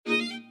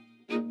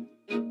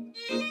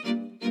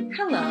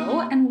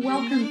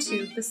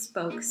to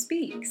Bespoke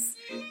Speaks.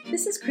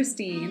 This is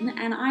Christine,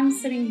 and I'm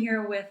sitting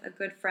here with a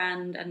good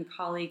friend and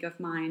colleague of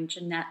mine,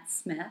 Jeanette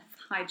Smith.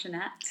 Hi,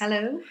 Jeanette.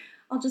 Hello.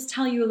 I'll just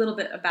tell you a little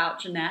bit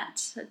about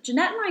Jeanette.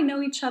 Jeanette and I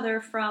know each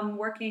other from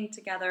working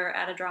together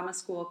at a drama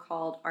school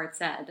called Arts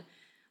Ed,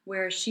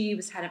 where she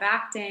was head of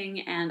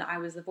acting and I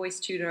was the voice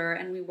tutor,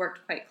 and we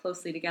worked quite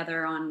closely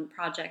together on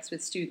projects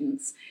with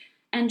students.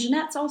 And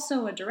Jeanette's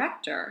also a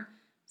director.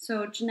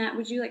 So, Jeanette,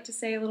 would you like to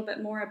say a little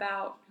bit more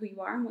about who you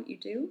are and what you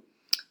do?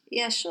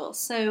 Yeah, sure.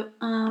 So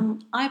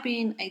I've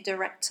been a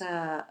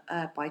director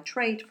by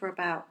trade for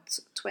about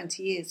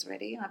 20 years,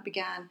 really. I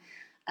began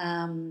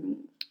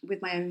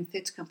with my own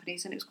theatre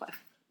companies, and it was quite a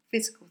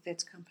physical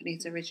theatre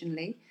companies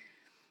originally,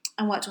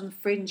 and worked on the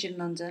Fringe in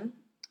London.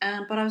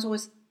 But I was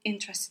always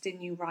interested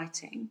in new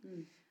writing.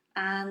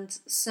 And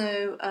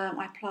so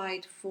I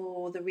applied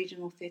for the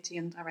Regional Theatre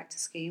Young Director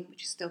Scheme,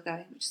 which is still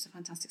going, which is a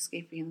fantastic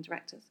scheme for young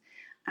directors.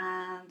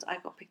 And I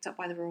got picked up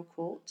by the Royal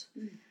Court.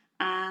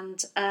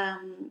 And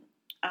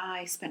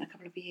I spent a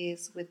couple of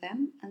years with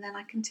them, and then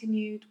I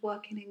continued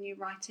working in new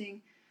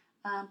writing,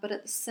 but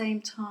at the same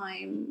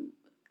time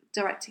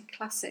directing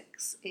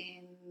classics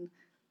in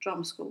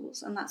drama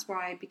schools, and that's where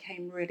I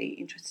became really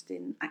interested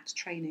in actor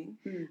training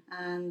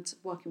and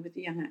working with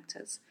the young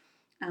actors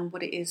and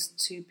what it is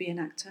to be an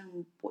actor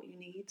and what you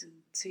need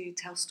to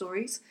tell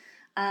stories.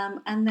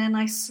 And then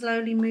I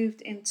slowly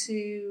moved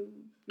into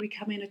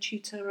becoming a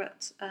tutor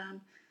at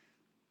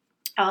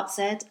Arts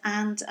Ed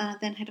and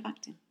then head of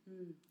acting.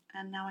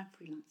 And now I'm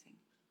freelancing.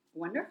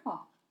 Wonderful.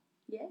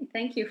 Yay.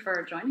 Thank you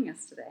for joining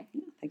us today.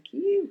 Yeah, thank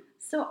you.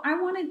 So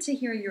I wanted to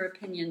hear your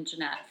opinion,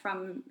 Jeanette,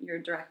 from your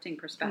directing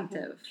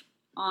perspective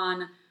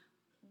on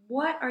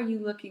what are you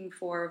looking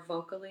for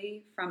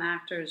vocally from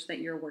actors that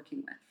you're working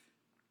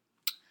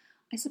with?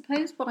 I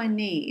suppose what I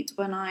need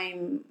when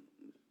I'm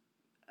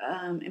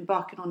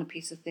embarking on a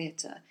piece of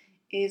theatre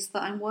is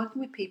that I'm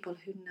working with people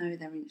who know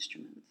their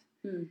instrument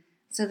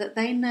so that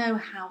they know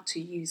how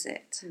to use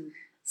it.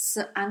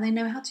 So, and they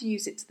know how to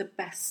use it to the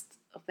best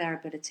of their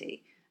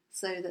ability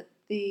so that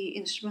the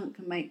instrument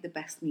can make the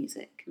best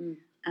music.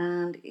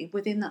 And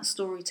within that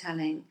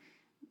storytelling,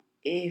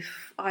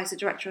 if I as a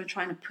director am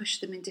trying to push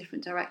them in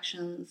different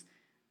directions,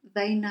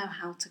 they know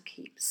how to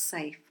keep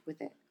safe with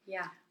it.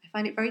 Yeah. I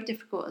find it very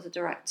difficult as a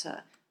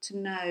director to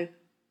know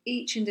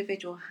each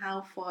individual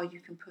how far you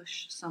can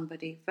push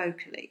somebody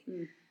vocally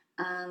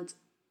and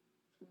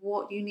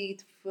what you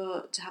need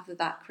to have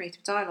that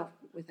creative dialogue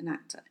with an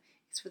actor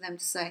is for them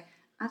to say,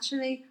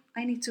 actually,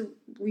 I need to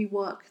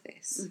rework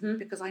this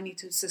because I need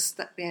to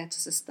be able to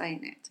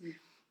sustain it.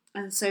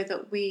 And so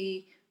that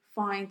we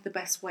find the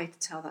best way to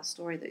tell that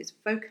story that is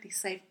vocally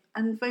safe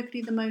and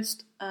vocally the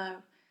most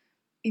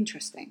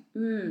interesting.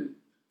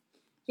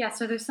 Yeah,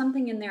 so there's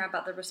something in there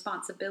about the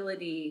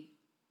responsibility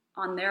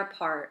on their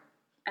part,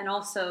 and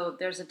also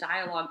there's a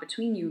dialogue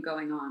between you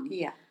going on.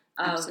 Yeah,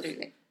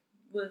 absolutely.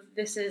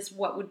 This is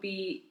what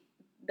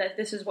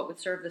would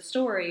serve the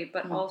story,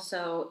 but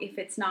also if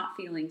it's not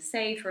feeling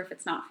safe or if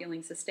it's not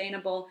feeling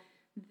sustainable,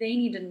 they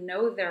need to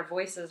know their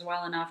voices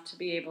well enough to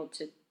be able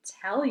to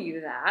tell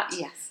you that.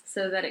 Yes.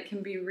 So that it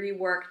can be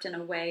reworked in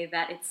a way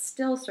that it's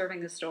still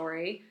serving the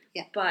story,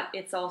 but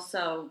it's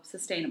also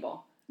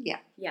sustainable. Yeah,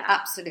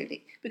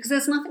 absolutely. Because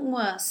there's nothing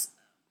worse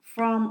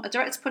from a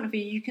director's point of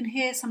view. You can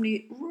hear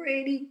somebody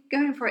really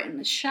going for it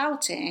and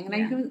shouting, and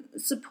they can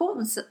support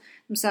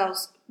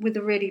themselves with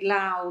a really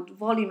loud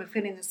volume of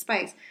filling the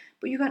space.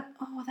 But you go,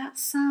 oh,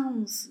 that's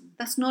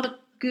not a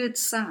good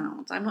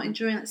sound. I'm not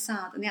enjoying that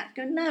sound. And the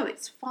actor go, no,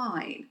 it's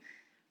fine.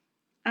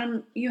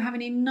 And you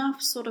having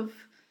enough sort of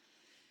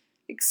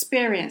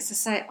experience to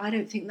say, I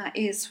don't think that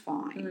is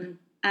fine.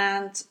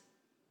 And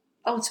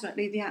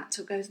ultimately the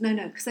actor goes, no,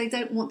 because they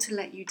don't want to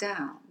let you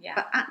down. Yeah.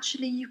 But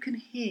actually you can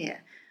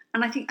hear.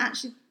 And I think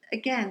actually,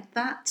 again,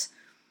 that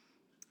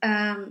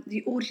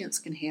the audience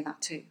can hear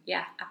that too.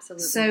 Yeah,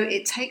 absolutely. So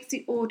it takes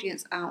the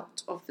audience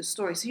out of the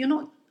story. So you're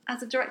not,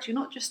 as a director, you're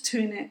not just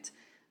doing it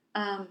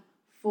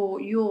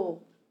for your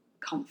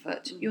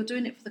comfort. You're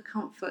doing it for the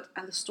comfort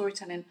and the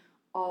storytelling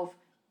of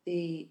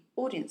the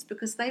audience,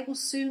 because they will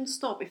soon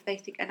stop if they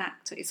think an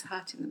actor is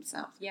hurting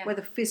themselves,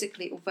 whether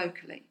physically or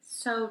vocally.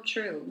 So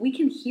true. We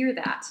can hear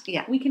that.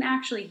 Yeah. We can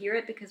actually hear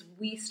it because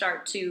we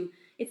start to,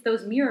 it's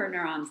those mirror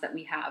neurons that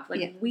we have.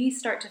 Like we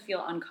start to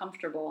feel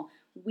uncomfortable.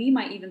 We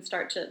might even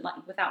start to,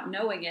 like, without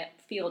knowing it,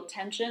 feel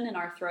tension in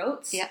our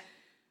throats. Yeah.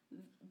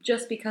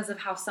 Just because of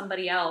how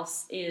somebody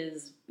else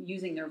is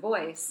using their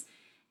voice.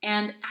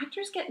 And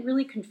actors get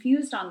really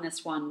confused on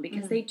this one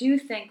because they do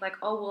think like,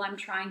 oh, well, I'm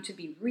trying to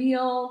be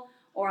real,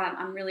 or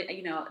I'm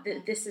really,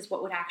 this is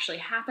what would actually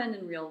happen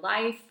in real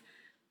life.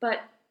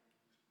 But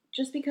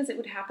just because it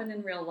would happen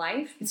in real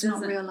life, it's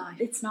not real life.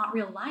 It's not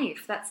real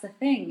life. That's the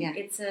thing. Yeah.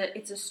 It's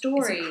a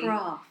story. It's a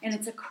craft. And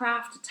it's a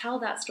craft to tell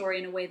that story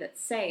in a way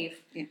that's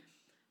safe. Yeah.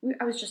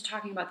 I was just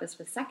talking about this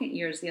with second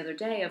years the other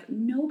day of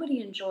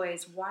nobody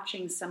enjoys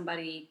watching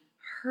somebody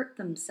hurt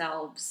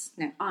themselves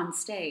on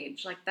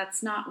stage. Like,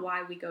 that's not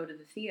why we go to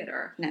the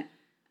theater. No.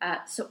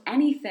 So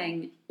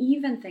anything,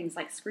 even things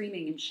like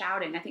screaming and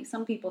shouting, I think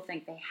some people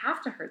think they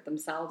have to hurt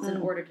themselves in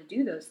order to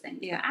do those things.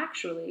 Yeah. But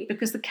actually...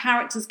 Because the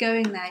character's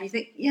going there. You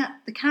think, yeah,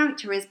 the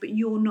character is, but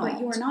you're not.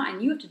 But you're not,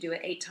 and you have to do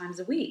it 8 times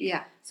a week.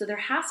 Yeah. So there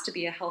has to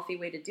be a healthy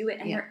way to do it,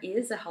 and there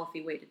is a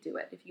healthy way to do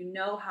it. If you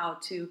know how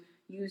to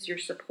use your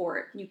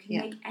support, you can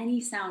make any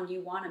sound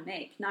you want to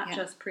make, not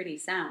just pretty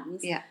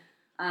sounds. Yeah.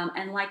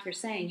 And like you're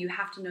saying, you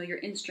have to know your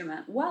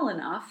instrument well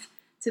enough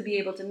to be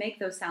able to make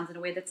those sounds in a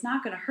way that's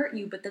not going to hurt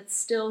you, but that's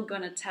still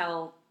going to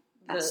tell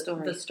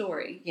the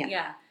story.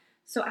 Yeah.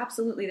 So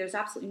absolutely, there's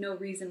absolutely no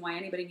reason why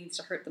anybody needs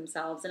to hurt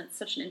themselves. And it's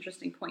such an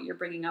interesting point you're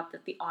bringing up,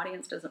 that the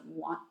audience doesn't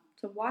want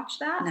to watch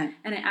that. No.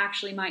 And it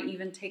actually might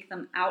even take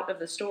them out of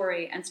the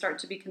story and start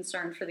to be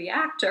concerned for the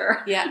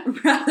actor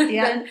rather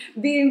than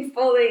being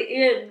fully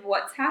in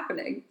what's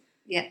happening.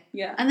 Yeah.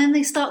 Yeah. And then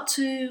they start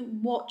to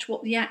watch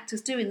what the actor's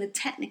doing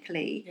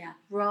technically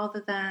rather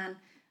than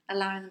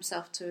allowing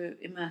themselves to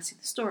immerse in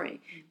the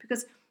story.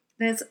 Because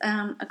there's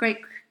a great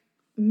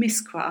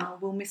misquote,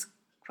 we'll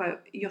misquote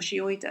Yoshi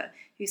Ueda,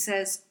 who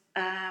says,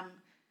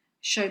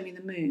 show me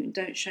the moon,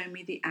 don't show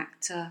me the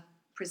actor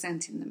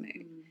presenting the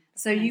moon.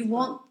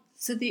 So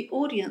so the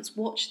audience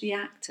watch the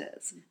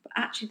actors, but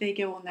actually they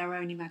go on their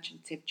own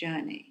imaginative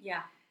journey.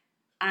 Yeah.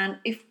 And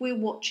if we're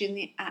watching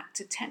the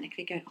actor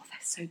technically going, oh, they're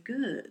so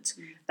good,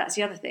 that's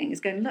the other thing, is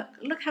going,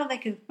 look how they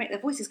can make their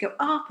voices go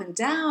up and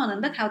down,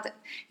 and look how,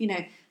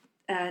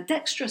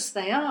 dexterous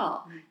they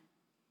are.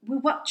 We're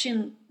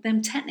watching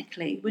them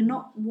technically. We're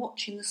not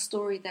watching the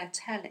story they're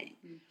telling.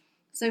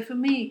 So for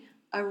me,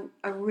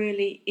 a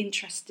really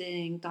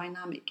interesting,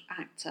 dynamic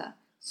actor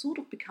sort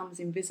of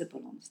becomes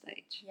invisible on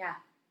stage. Yeah.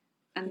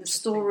 And the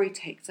story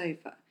takes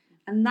over.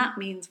 And that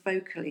means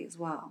vocally as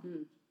well.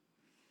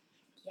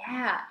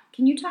 Yeah.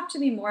 Can you talk to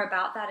me more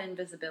about that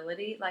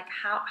invisibility? Like,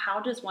 how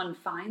does one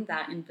find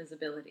that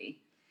invisibility?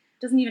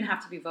 It doesn't even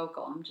have to be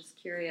vocal. I'm just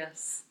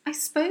curious. I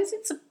suppose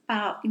it's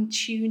about in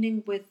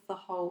tuning with the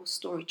whole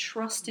story,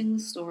 trusting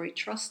the story,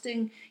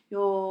 trusting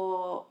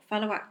your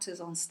fellow actors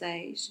on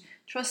stage,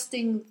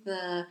 trusting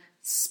the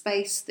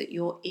space that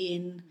you're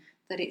in,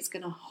 that it's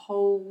going to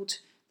hold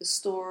the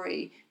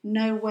story,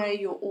 know where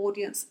your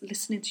audience,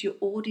 listening to your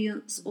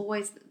audience,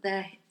 always that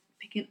they're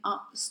picking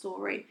up the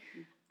story,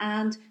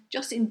 and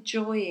just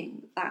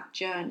enjoying that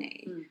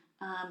journey.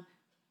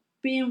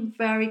 Being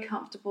very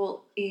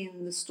comfortable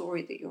in the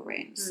story that you're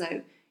in.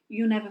 So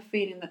you're never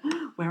feeling that,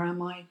 where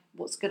am I?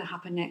 What's going to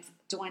happen next?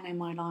 Do I know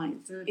my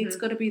lines? It's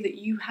got to be that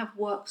you have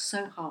worked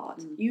so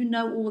hard. You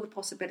know all the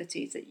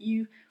possibilities, that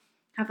you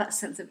have that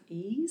sense of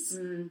ease,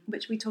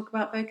 which we talk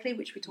about vocally,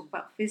 which we talk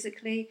about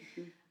physically,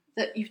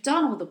 that you've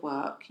done all the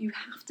work. You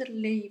have to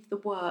leave the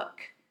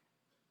work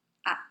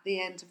at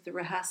the end of the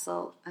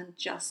rehearsal and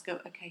just go,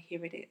 okay,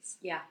 here it is.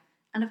 Yeah.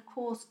 And of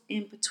course,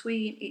 in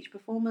between each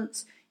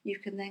performance, you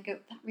can then go,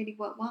 that really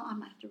worked well, I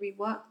might have to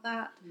rework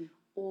that.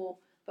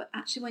 But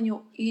actually when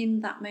you're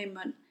in that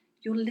moment,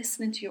 you're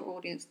listening to your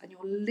audience and you're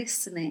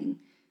listening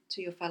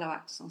to your fellow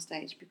actors on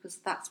stage, because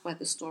that's where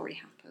the story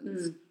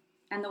happens.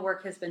 And the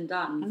work has been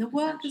done. And the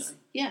work is,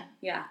 yeah.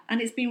 And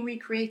it's been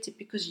recreated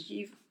because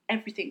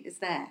everything is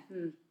there.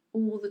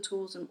 All the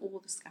tools and all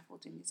the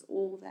scaffolding is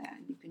all there,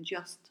 and you can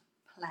just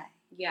play.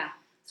 Yeah.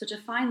 So to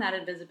find that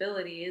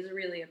invisibility is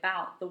really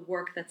about the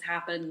work that's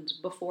happened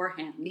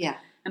beforehand. Yeah.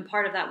 And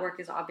part of that work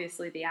is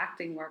obviously the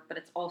acting work, but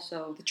it's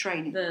also the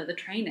training. The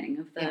training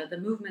of the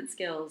movement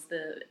skills,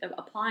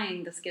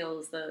 applying the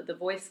skills, the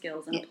voice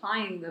skills, and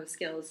applying those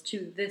skills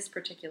to this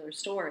particular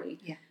story.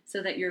 Yeah.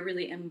 So that you're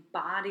really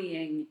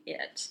embodying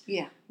it.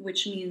 Yeah.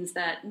 Which means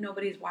that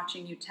nobody's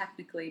watching you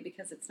technically,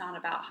 because it's not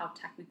about how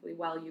technically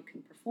well you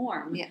can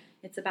perform. Yeah.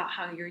 It's about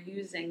how you're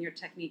using your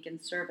technique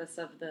in service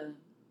of the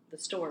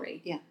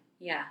story. Yeah.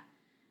 Yeah.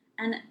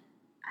 And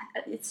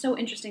it's so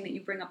interesting that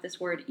you bring up this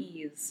word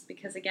ease,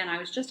 because again, I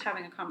was just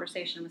having a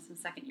conversation with some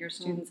second-year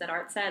students at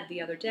Art Ed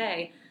the other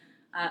day,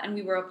 and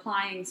we were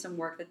applying some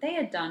work that they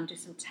had done to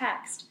some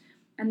text,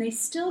 and they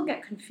still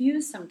get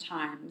confused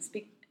sometimes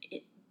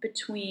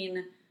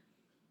between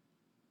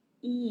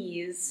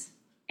ease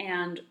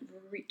and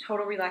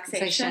total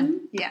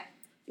relaxation. Yeah.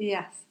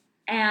 Yes.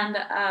 And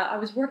I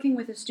was working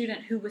with a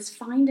student who was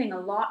finding a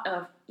lot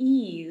of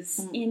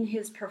ease in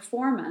his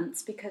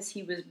performance because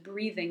he was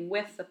breathing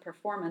with the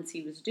performance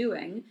he was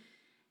doing.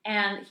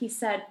 And he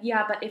said,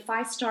 yeah, but if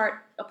I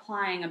start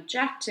applying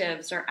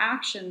objectives or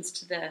actions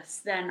to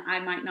this, then I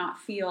might not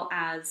feel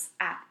as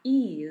at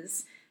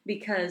ease,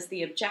 because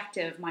the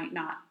objective might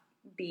not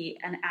be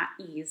an at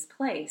ease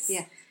place.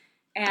 Yeah.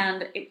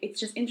 And it's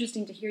just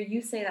interesting to hear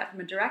you say that from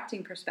a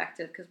directing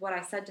perspective, because what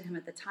I said to him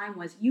at the time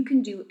was, you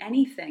can do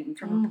anything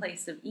from a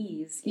place of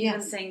ease,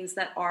 even things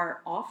that are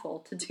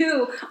awful to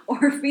do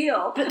or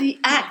feel. But the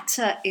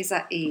actor is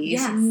at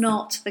ease,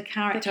 not the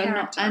character.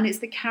 And it's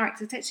the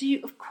character. So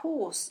of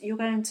course, you're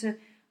going to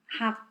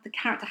have, the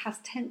character has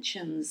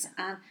tensions,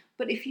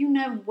 but if you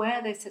know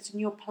where those tensions,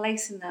 you're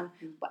placing them,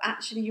 but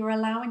actually you're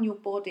allowing your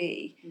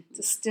body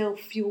to still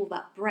fuel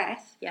that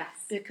breath. Yes.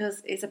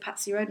 Because it's a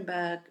Patsy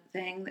Rodenberg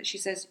thing that she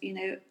says,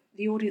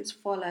 the audience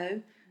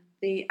follow,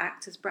 the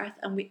actor's breath,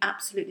 and we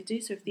absolutely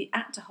do. So if the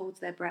actor holds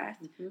their breath,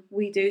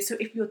 we do. So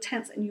if you're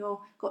tense and you've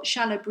got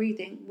shallow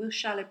breathing, we'll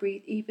shallow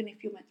breathe, even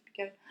if you're meant to be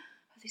going,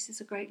 oh, this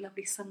is a great,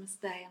 lovely summer's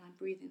day, and I'm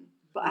breathing,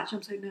 but actually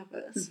I'm so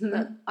nervous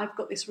that I've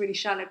got this really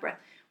shallow breath.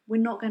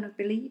 We're not going to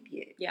believe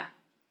you. Yeah,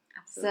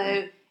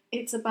 absolutely. So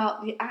it's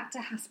about the actor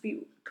has to be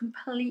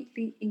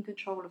completely in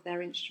control of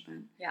their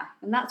instrument. Yeah.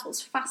 And that's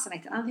what's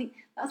fascinating. I think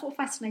that's what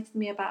fascinated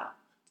me about,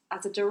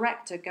 as a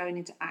director, going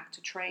into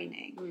actor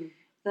training,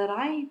 that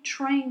I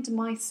trained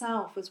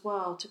myself as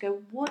well to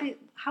go,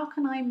 how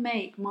can I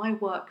make my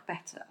work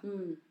better?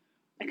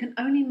 I can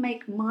only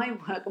make my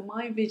work and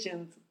my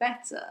visions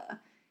better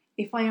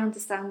if I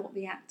understand what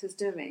the actor's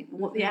doing and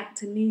what the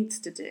actor needs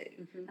to do,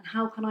 and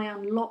how can I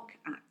unlock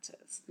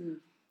actors.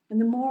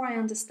 And the more I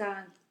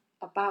understand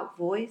about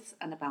voice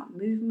and about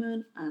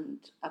movement and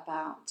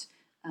about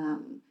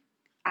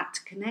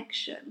actor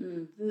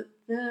connection,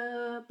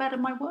 the better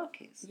my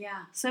work is.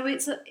 Yeah. So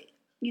it's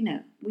we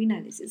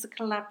know this, it's a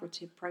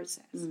collaborative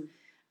process.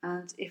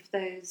 And if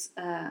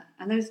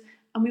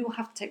and we will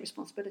have to take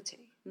responsibility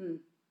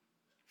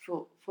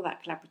for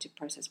that collaborative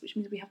process, which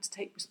means we have to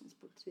take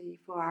responsibility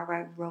for our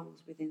own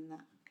roles within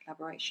that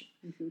collaboration.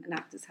 And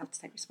actors have to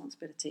take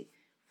responsibility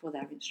for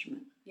their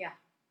instrument. Yeah.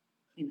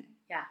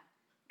 Yeah.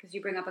 Because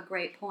you bring up a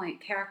great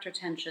point. Character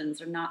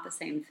tensions are not the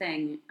same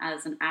thing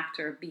as an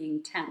actor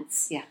being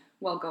tense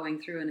while going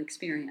through an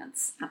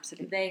experience.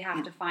 Absolutely. They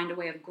have to find a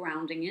way of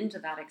grounding into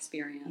that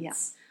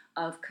experience,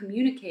 of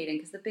communicating.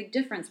 Because the big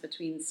difference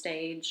between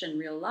stage and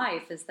real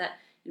life is that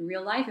in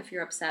real life, if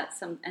you're upset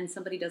and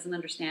somebody doesn't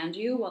understand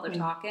you while they're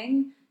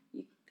talking,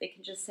 they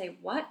can just say,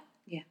 what?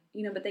 Yeah.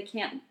 But they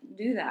can't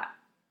do that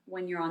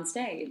when you're on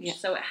stage. Yeah.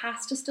 So it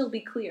has to still be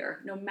clear.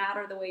 No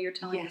matter the way you're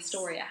telling the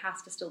story, it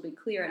has to still be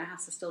clear and it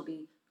has to still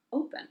be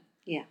open.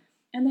 Yeah.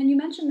 And then you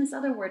mentioned this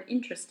other word,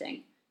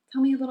 interesting.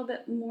 Tell me a little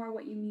bit more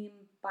what you mean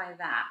by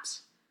that.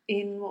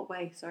 In what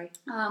way? Sorry.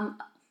 I'm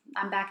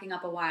backing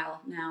up a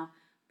while now,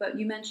 but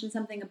you mentioned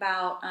something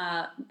about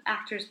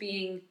actors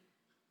being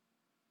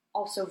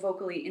also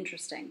vocally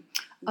interesting.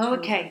 Oh,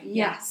 okay.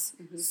 Yes.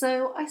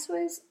 So I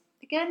suppose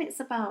again, it's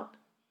about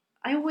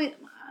when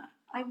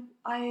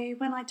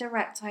I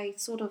direct, I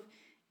sort of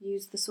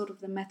use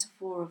the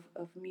metaphor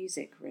of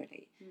music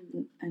really,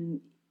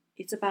 and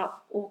it's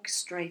about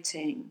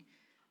orchestrating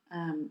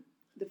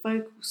the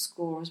vocal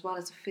score as well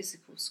as the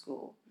physical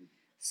score.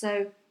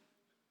 So,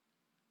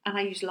 and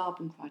I use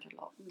Laban quite a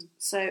lot.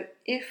 So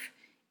if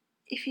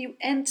you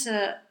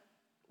enter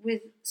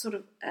with sort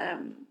of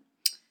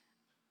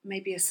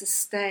maybe a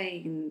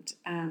sustained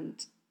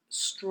and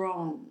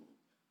strong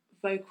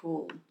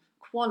vocal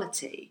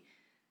quality,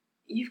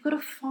 you've got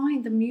to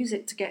find the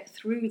music to get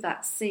through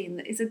that scene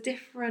that is a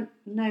different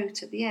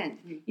note at the end.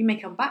 You may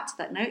come back to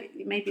that note,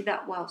 it may be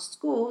that well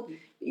scored,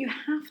 but you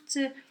have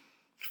to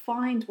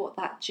find what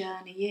that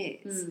journey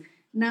is.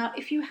 Now,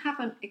 if you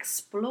haven't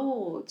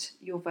explored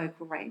your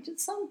vocal range, and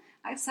some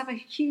actors have a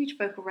huge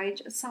vocal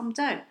range and some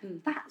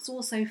don't, that's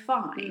also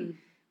fine.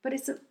 But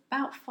it's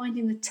about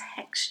finding the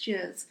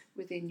textures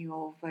within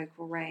your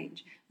vocal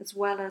range, as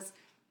well as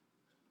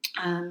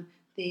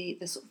the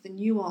sort of the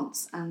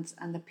nuance and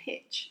the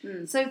pitch,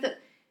 so that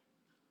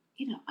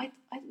I'm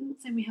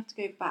not saying we have to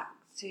go back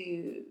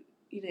to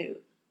the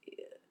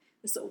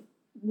sort of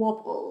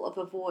wobble of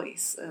a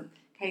voice and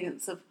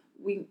cadence of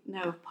we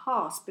know of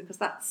past, because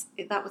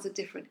that was a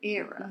different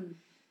era.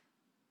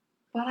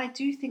 But I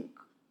do think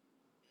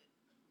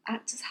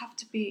actors have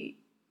to be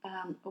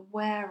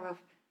aware of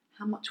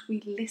how much we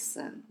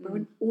listen. We're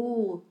an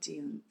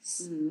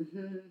audience,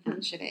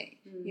 actually.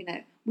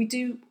 We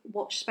do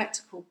watch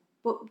spectacle,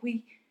 but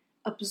we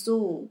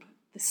absorb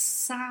the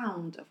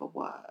sound of a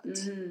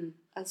word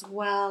as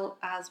well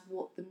as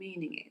what the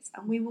meaning is.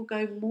 And we will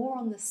go more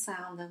on the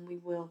sound than we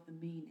will the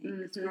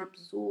meaning, because we're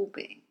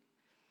absorbing.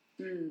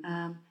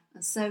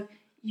 And so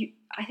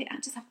I think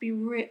actors have to be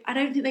real. I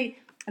don't think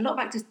a lot of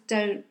actors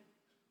don't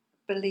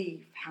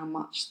believe how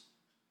much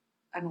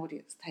an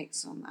audience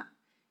takes on that.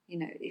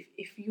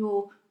 If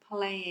you're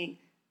playing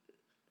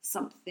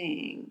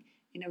something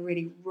in a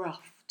really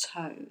rough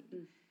tone,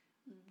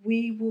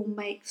 we will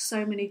make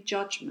so many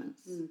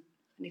judgments. And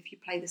if you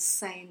play the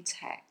same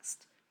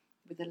text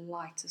with a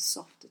lighter,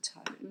 softer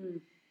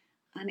tone,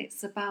 and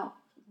it's about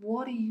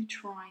what are you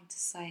trying to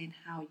say and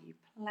how are you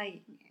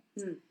playing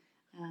it.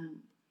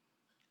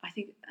 I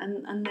think,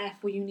 and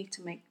therefore you need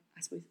to make,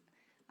 I suppose,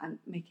 and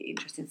make it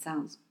interesting.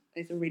 Sounds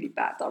is a really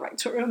bad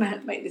director who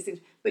make this,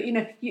 but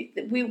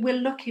we're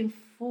looking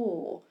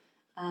for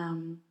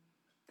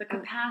the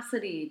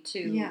capacity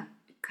to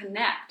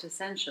connect,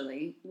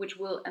 essentially, which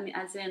will,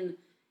 as in,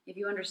 if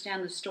you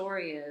understand what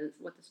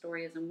the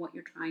story is and what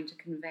you're trying to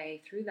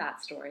convey through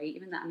that story,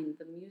 even that,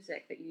 the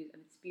music that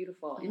it's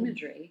beautiful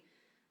imagery,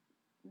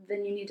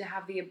 then you need to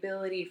have the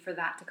ability for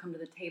that to come to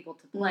the table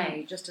to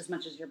play just as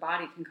much as your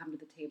body can come to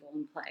the table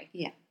and play.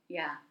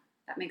 Yeah,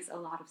 that makes a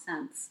lot of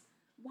sense.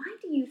 Why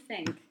do you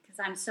think, because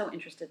I'm so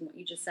interested in what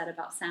you just said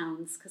about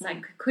sounds, because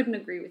I couldn't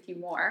agree with you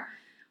more,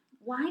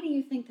 why do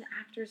you think that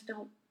actors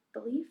don't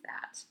believe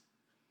that?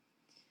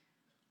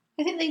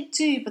 I think they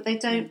do, but they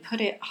don't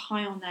put it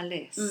high on their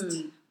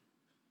list.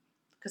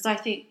 Because I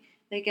think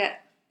they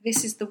get,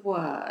 this is the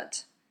word,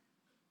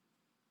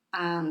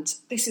 and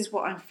this is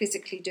what I'm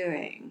physically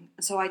doing.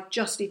 So I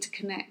just need to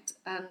connect.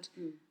 And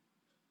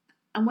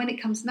when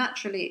it comes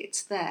naturally,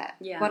 it's there.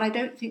 Yeah. But I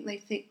don't think they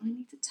think, I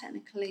need to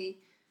technically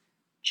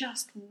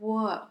just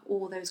work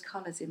all those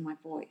colours in my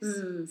voice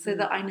so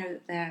that I know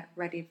that they're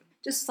ready.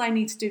 Just as I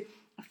need to do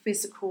a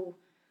physical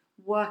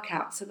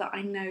workout so that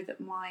I know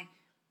that my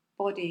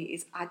body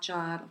is agile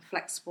and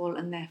flexible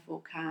and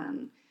therefore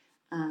can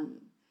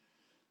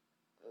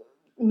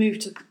move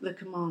to the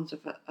commands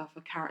of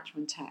a character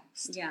and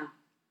text. Yeah.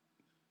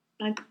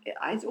 And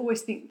I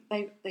always think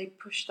they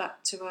push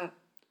that to a,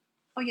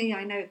 oh yeah,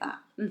 I know that,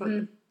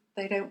 but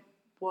they don't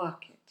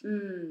work it.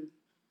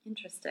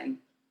 Interesting.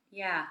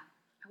 Yeah.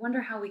 I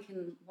wonder how we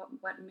can,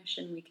 what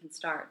mission we can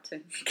start to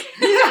do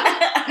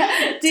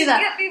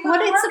that.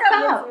 What it's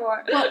about.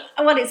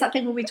 Well, it's that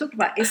thing when we talk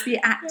about, it's the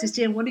actor's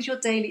gym. What is your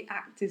daily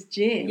actor's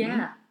gym?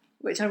 Yeah.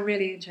 Which I'm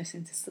really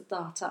interested to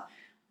start up,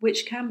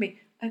 which can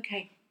be,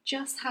 okay,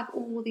 just have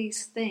all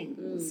these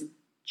things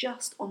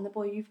just on the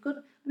board. You've got,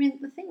 I mean,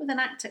 the thing with an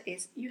actor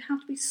is you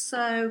have to be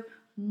so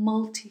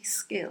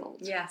multi-skilled.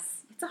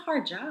 Yes. It's a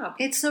hard job.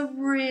 It's a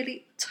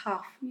really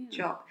tough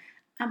job.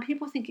 And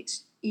people think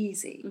it's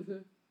easy.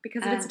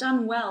 Because if it's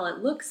done well, it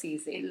looks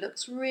easy. It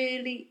looks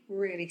really,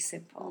 really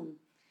simple.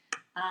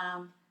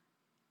 But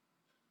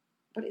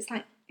it's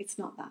like, it's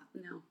not that.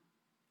 No.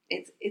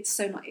 It's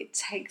so not. It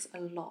takes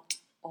a lot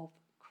of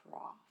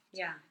craft.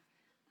 Yeah.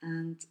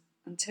 And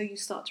until you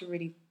start to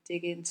really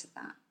dig into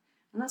that.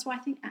 And that's why I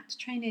think actor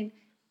training,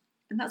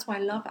 and that's why I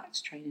love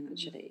actor training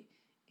actually,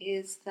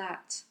 is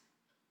that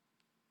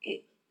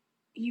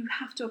you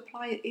have to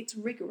apply it. It's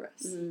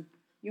rigorous.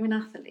 You're an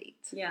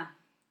athlete. Yeah.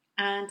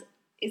 And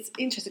it's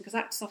interesting because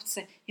actors often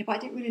say, yeah, but I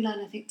didn't really learn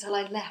anything till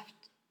I left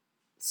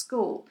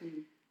school.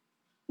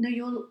 No,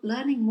 you're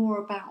learning more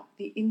about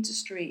the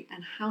industry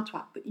and how to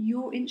act, but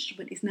your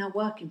instrument is now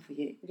working for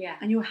you. Yeah.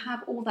 And you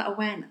have all that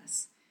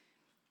awareness.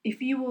 If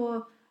you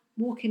were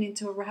walking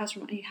into a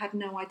rehearsal room and you had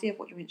no idea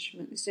what your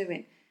instrument was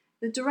doing,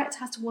 the director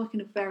has to work in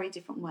a very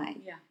different way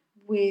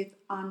with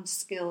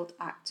unskilled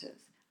actors.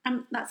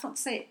 And that's not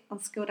to say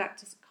unskilled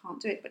actors can't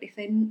do it, but if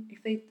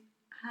they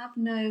have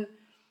no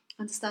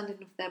understanding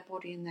of their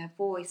body and their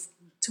voice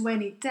to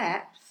any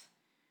depth,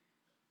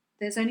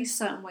 there's only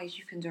certain ways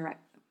you can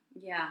direct them.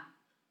 Yeah.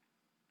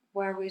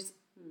 Whereas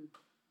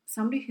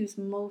somebody who's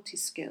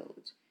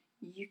multi-skilled,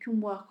 you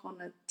can work on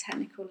a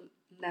technical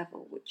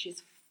level which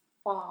is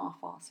far,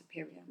 far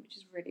superior, which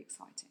is really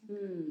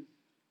exciting.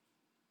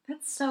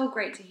 That's so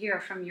great to hear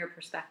from your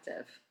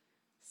perspective.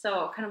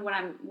 So kind of what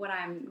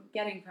I'm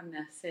getting from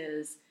this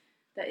is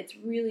that it's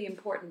really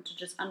important to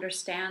just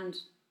understand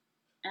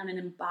in an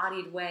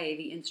embodied way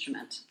the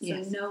instrument.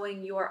 So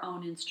knowing your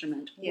own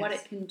instrument, what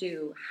it can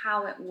do,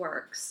 how it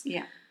works,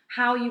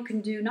 how you can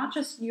do not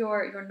just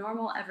your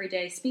normal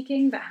everyday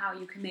speaking, but how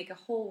you can make a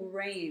whole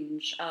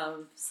range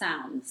of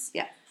sounds.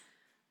 Yeah.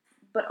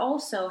 But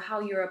also how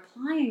you're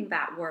applying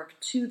that work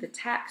to the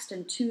text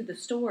and to the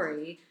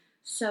story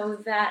so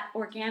that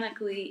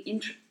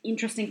organically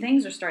interesting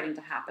things are starting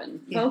to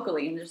happen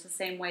vocally in just the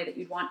same way that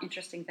you'd want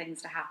interesting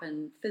things to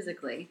happen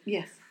physically.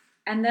 Yes.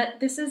 And that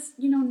this is,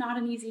 not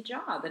an easy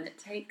job, and it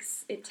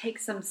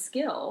takes some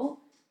skill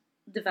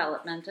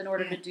development in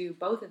order to do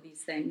both of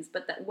these things,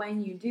 but that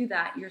when you do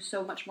that, you're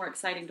so much more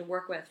exciting to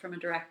work with from a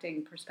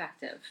directing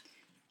perspective.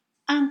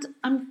 And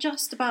I'm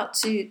just about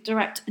to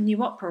direct a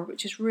new opera,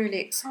 which is really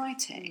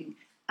exciting.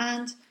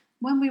 And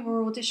when we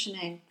were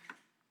auditioning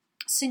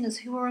singers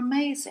who were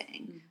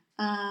amazing,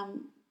 I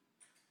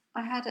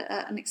had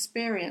a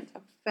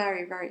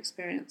very, very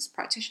experienced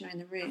practitioner in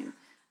the room,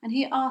 and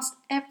he asked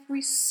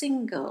every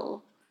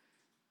single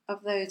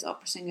of those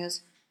opera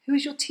singers, who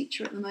is your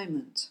teacher at the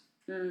moment?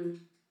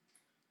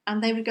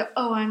 And they would go,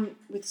 oh, I'm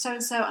with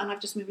so-and-so, and I've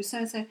just moved with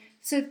so-and-so.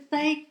 So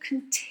they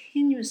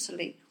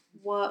continuously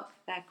work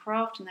their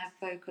craft and their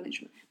vocal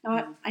instrument.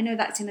 Now, I know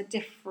that's in a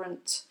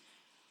different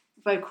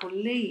vocal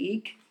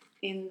league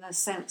in the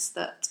sense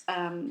that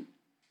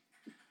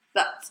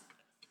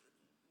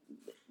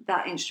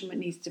that instrument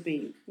needs to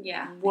be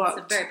worked.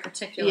 It's a very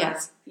particular,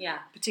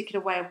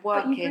 particular way of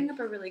working. But you bring up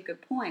a really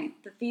good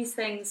point, that these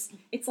things,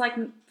 it's like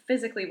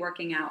physically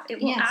working out.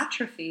 It will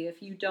atrophy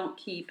if you don't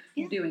keep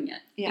doing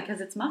it because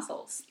it's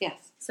muscles.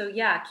 Yes. So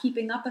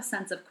keeping up a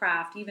sense of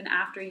craft even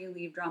after you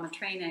leave drama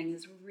training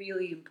is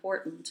really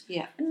important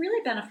and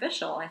really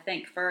beneficial, I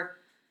think, for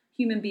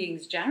human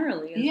beings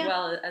generally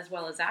as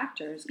well as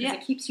actors, because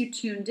it keeps you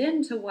tuned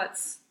in to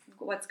what's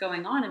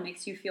going on and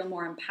makes you feel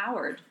more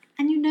empowered.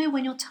 And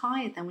when you're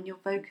tired then, when you're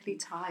vocally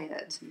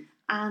tired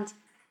and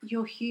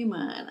you're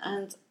human,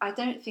 and I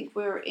don't think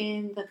we're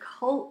in the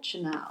culture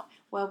now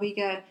where we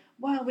go,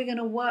 well, we're going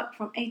to work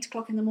from 8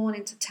 o'clock in the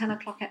morning to 10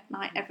 o'clock at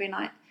night every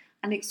night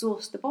and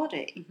exhaust the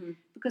body,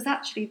 because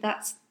actually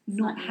that's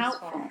not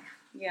helpful.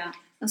 Yeah.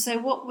 And so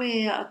what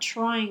we are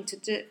trying to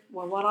do,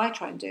 what I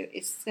try and do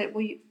is say,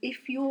 well,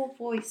 if your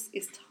voice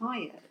is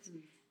tired,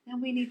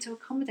 And we need to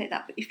accommodate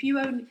that. But if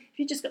you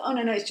just go, oh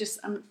no, it's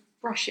just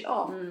brush it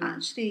off.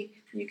 Actually,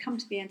 when you come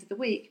to the end of the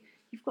week,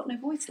 you've got no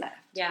voice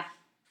left. Yeah.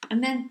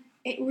 And then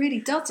it really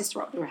does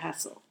disrupt the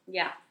rehearsal.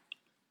 Yeah.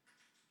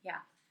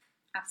 Yeah.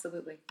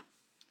 Absolutely.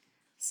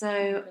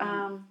 So,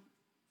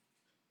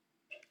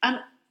 and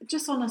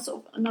just on a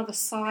sort of another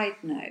side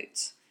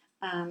note,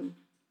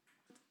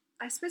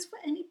 I suppose for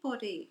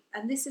anybody,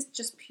 and this is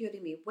just purely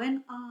me,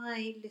 when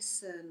I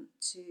listen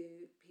to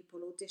people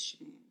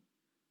auditioning,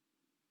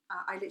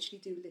 I literally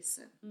do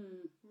listen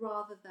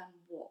rather than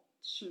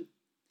watch.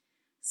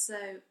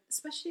 So,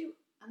 especially,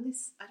 and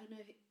this, I don't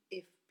know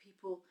if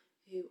people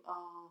who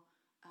are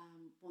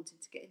wanting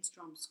to get into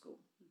drama school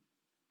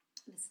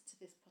listen to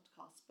this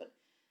podcast, but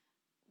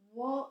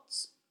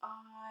what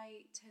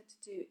I tend to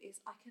do is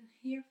I can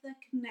hear if they're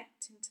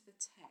connecting to the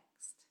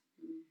text.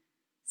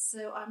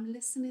 So I'm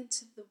listening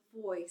to the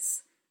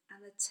voice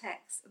and the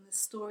text and the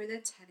story they're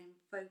telling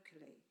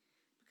vocally.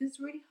 Because it's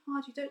really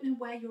hard. You don't know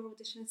where you're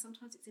auditioning.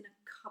 Sometimes it's in a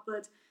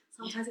cupboard.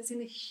 Sometimes it's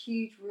in a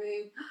huge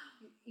room.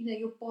 You know,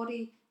 your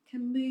body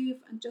can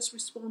move and just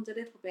respond a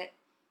little bit.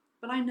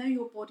 But I know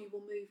your body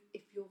will move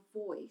if your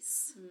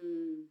voice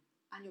and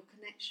your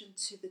connection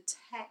to the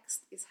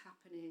text is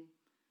happening.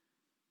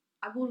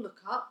 I will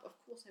look up. Of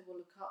course I will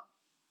look up.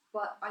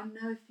 But I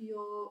know if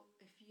you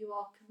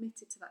are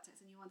committed to that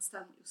text and you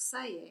understand what you're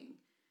saying,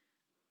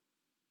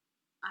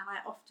 and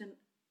I often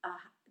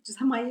just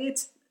have my ear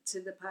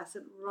to the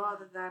person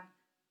rather than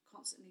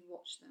constantly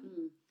watch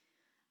them.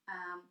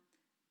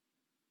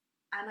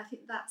 And I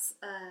think that's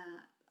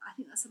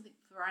something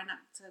for an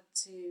actor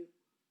to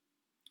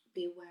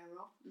be aware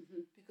of,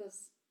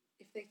 because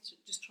if they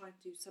just try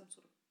and do some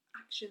sort of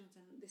actions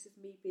and this is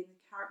me being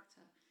the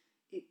character,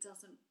 it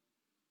doesn't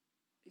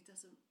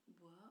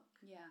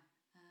work. Yeah.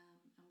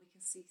 And we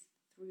can see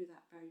through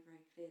that very,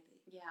 very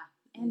clearly. Yeah,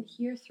 and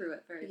hear through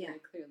it very, very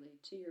clearly,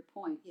 to your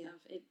point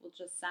of it will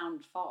just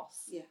sound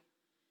false. Yeah.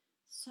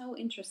 So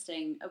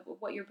interesting of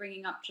what you're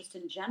bringing up just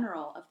in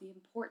general of the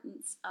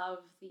importance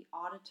of the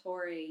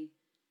auditory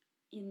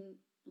in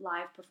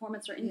live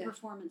performance or in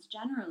performance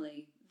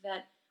generally,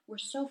 that we're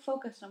so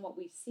focused on what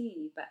we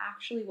see, but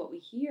actually what we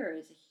hear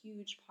is a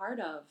huge part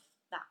of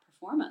that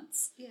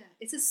performance. Yeah,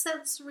 it's a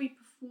sensory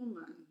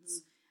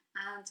performance.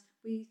 And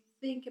we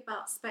think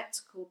about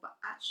spectacle, but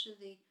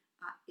actually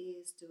our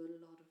ears do a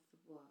lot of the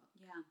work.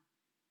 Yeah.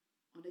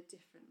 On a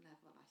different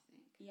level, I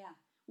think. Yeah.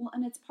 Well,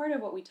 and it's part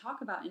of what we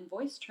talk about in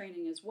voice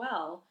training as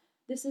well.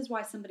 This is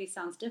why somebody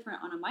sounds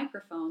different on a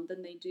microphone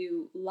than they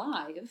do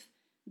live,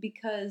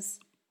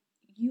 because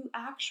you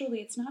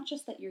actually, it's not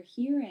just that you're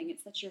hearing,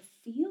 it's that you're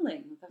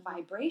feeling the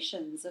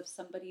vibrations of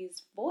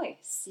somebody's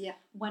voice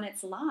when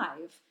it's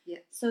live.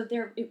 Yeah. So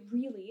it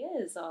really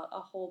is a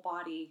whole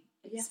body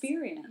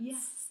experience.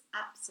 Yes,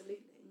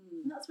 absolutely.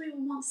 And that's why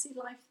we want to see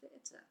live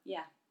theatre.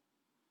 Yeah.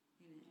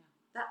 You know,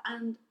 that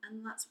and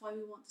that's why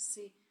we want to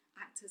see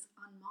actors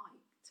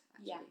unmiked,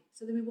 actually. Yeah.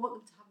 So then we want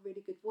them to have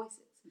really good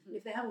voices. And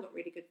if they haven't got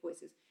really good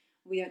voices,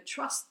 we don't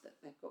trust that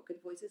they've got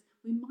good voices,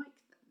 we mic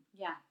them.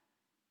 Yeah.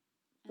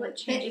 And but it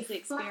changes the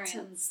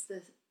experience.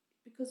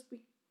 Because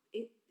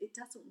it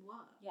doesn't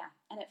work. Yeah,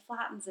 and it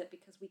flattens it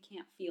because we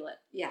can't feel it.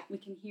 Yeah. We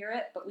can hear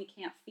it, but we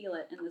can't feel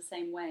it in the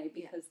same way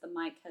because the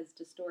mic has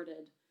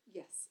distorted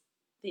the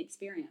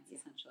experience,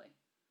 essentially.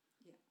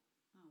 Yeah.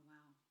 Oh,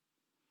 wow.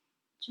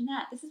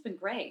 Jeanette, this has been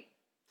great.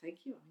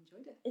 Thank you. I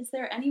enjoyed it. Is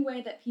there any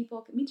way that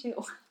people... Me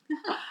too.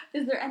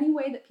 Is there any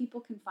way that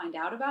people can find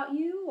out about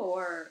you,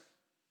 or...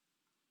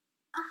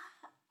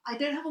 I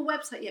don't have a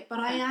website yet, but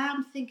I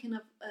am thinking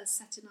of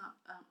setting up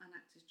an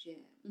actor's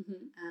gym.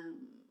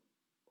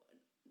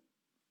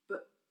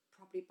 But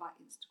probably by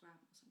Instagram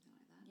or something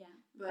like that. Yeah.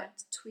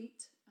 But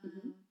tweet. I'm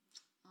on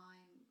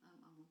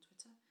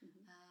Twitter.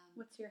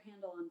 What's your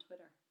handle on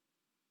Twitter?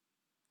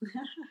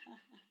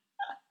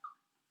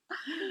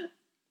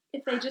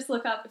 If they just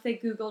look up, if they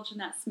Google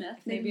Jeanette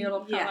Smith, maybe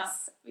it'll come up.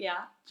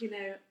 Yeah. Do you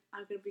know,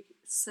 I'm going to be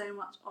so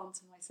much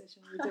onto my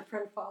social media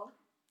profile.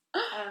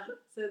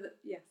 So that,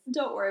 yes.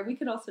 Don't worry, we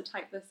could also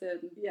type this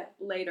in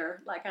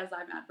later, like as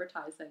I'm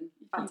advertising.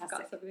 Fantastic. You've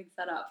got something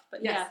set up.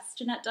 But yes,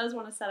 Jeanette does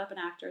want to set up an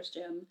actor's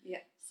gym.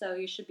 Yeah. So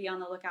you should be on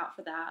the lookout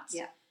for that.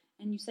 Yeah.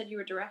 And you said you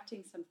were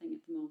directing something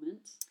at the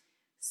moment.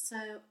 So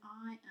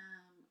I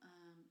am,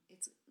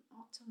 it's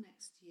not till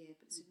next year,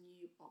 but it's a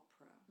new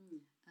opera.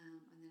 And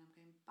then I'm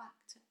going back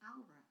to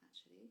Alra,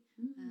 actually,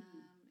 in the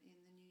new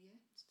year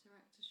to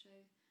direct a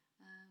show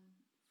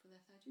for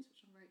their 30s,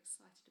 which I'm very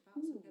excited about.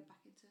 So we'll go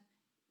back into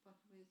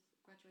working with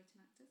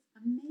graduating actors.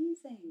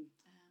 Amazing.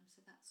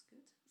 So that's good.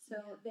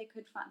 So they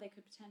could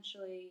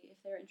potentially, if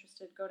they're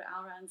interested, go to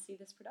Alra and see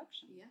this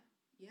production. Yeah.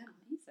 Yeah.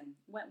 Amazing.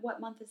 What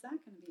month is that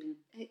going to be in?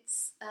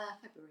 It's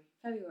February.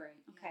 February.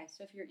 Okay.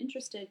 So if you're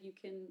interested, you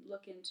can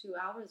look into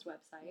Alra's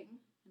website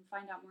and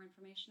find out more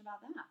information about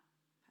that.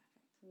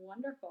 Perfect.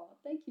 Wonderful.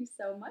 Thank you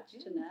so much,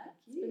 Jeanette.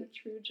 It's been a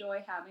true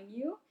joy having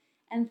you.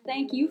 And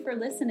thank you for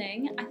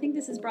listening. I think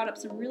this has brought up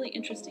some really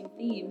interesting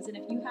themes. And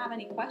if you have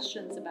any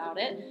questions about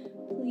it,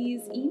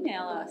 please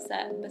email us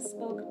at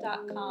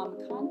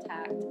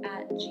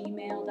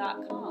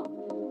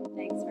bespoke.comcontact@gmail.com.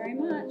 Thanks very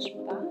much.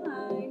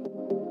 Bye.